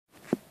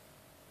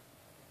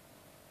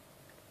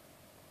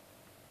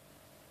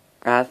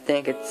I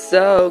think it's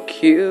so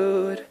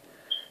cute,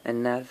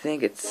 and I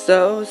think it's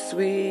so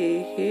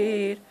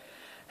sweet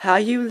how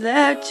you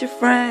let your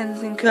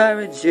friends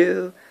encourage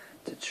you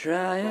to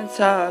try and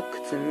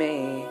talk to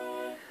me.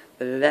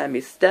 But let me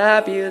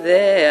stop you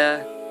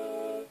there,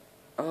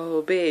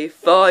 oh,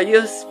 before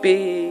you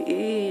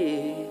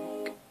speak.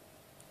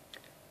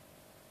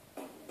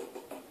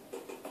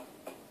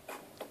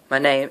 My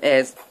name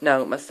is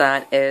no, my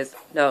sign is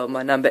no,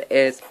 my number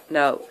is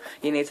no.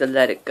 You need to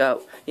let it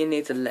go, you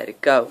need to let it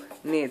go,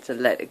 you need to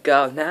let it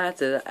go. Not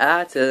to the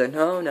I to the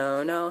no,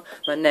 no, no.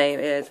 My name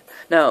is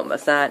no, my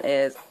sign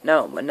is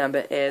no, my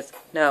number is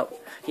no.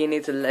 You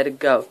need to let it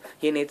go,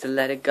 you need to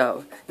let it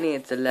go, you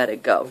need to let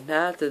it go.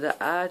 Not to the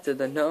I to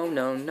the no,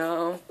 no,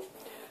 no.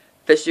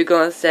 First you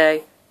gonna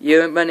say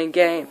you ain't running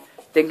game,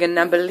 thinking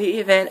I'm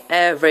believing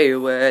every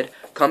word.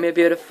 Call me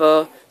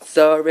beautiful,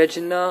 so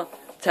original,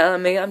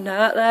 telling me I'm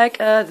not like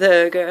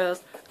other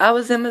girls. I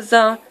was in my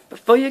zone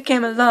before you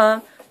came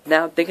along.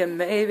 Now I'm thinking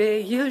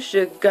maybe you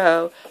should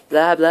go.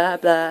 Blah, blah,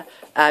 blah.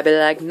 I be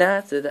like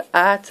nah to the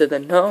I to the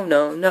no,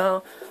 no,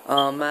 no.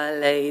 All my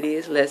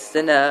ladies,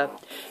 listen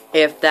up.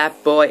 If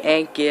that boy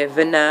ain't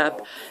giving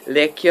up,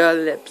 lick your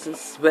lips and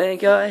swing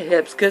your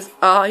hips, 'cause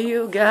all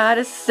you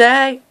gotta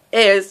say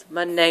is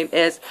my name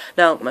is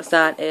no, my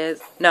sign is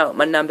no,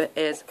 my number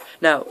is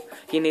no.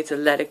 You need to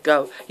let it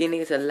go, you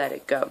need to let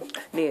it go,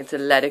 need to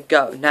let it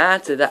go.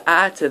 Not to the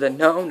I to the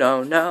no,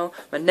 no, no.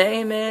 My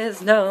name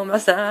is no, my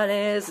sign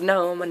is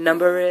no, my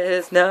number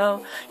is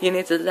no. You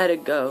need to let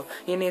it go,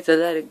 you need to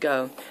let it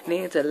go,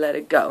 need to let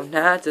it go.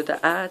 Not to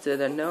the I to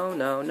the no,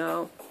 no,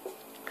 no.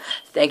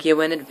 Thank you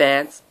in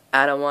advance,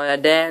 I don't wanna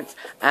dance,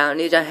 I don't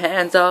need your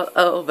hands all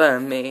over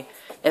me.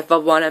 If I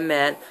want a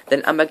man,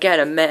 then I'ma get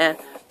a man,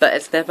 but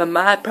it's never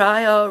my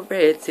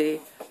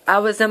priority. I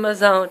was in my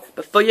zone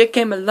before you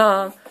came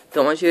along.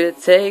 Don't want you to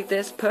take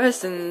this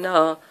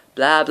personal.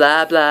 Blah,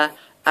 blah, blah.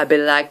 I be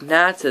like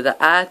nah to the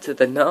I to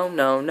the no,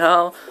 no,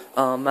 no.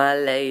 All my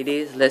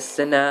ladies,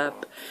 listen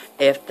up.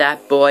 If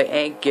that boy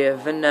ain't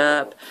giving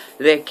up,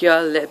 lick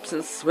your lips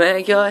and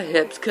swing your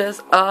hips,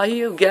 'cause all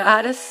you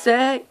gotta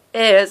say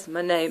is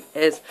my name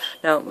is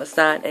no, my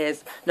sign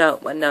is no,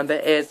 my number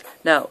is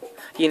no.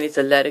 You need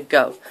to let it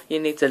go, you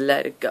need to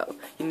let it go,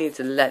 you need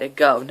to let it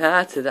go.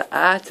 Not to the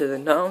I to the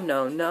no,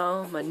 no,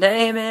 no. My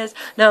name is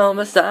no,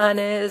 my sign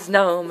is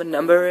no, my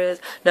number is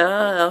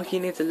no. You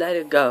need to let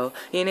it go,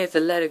 you need to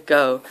let it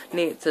go,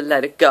 need to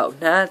let it go.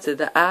 Not to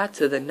the I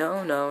to the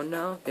no, no,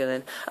 no.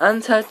 Feeling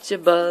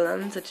untouchable,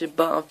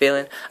 untouchable, I'm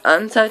feeling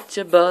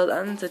untouchable,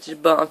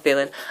 untouchable, I'm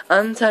feeling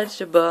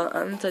untouchable,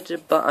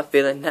 untouchable, I'm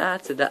feeling.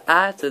 Not to the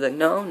I to the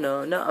no,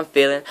 no, no. I'm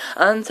feeling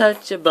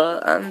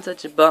untouchable,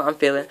 untouchable, I'm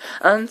feeling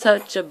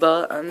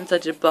untouchable,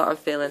 untouchable, I'm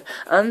feeling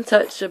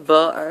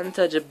untouchable,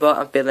 untouchable,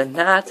 I'm feeling.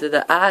 Not to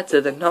the I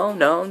to the no,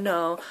 no,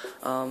 no.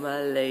 All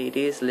my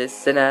ladies,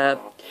 listen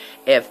up.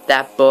 If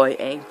that boy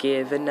ain't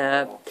giving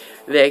up,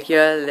 lick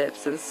your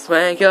lips and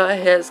swing your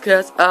hips,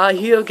 'cause all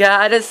you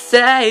gotta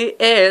say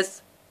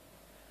is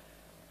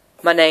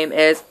my name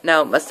is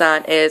no, my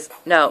sign is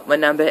no, my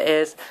number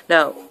is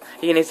no.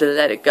 You need to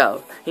let it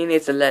go, you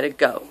need to let it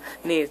go,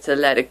 need to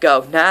let it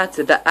go. Not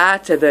to the I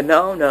to the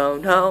no, no,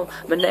 no.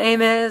 My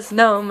name is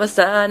no, my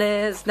sign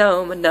is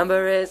no, my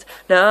number is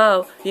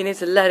no. You need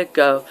to let it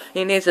go,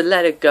 you need to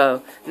let it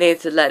go, need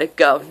to let it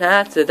go.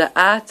 Not to the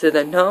I to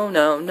the no,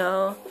 no,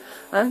 no.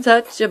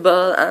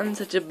 Untouchable,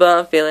 untouchable,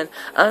 I'm feeling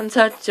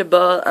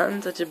untouchable,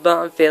 untouchable,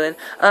 I'm feeling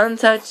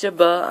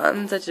untouchable,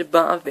 untouchable,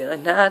 I'm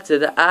feeling. Not to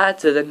the I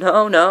to the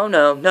no, no,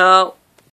 no, no.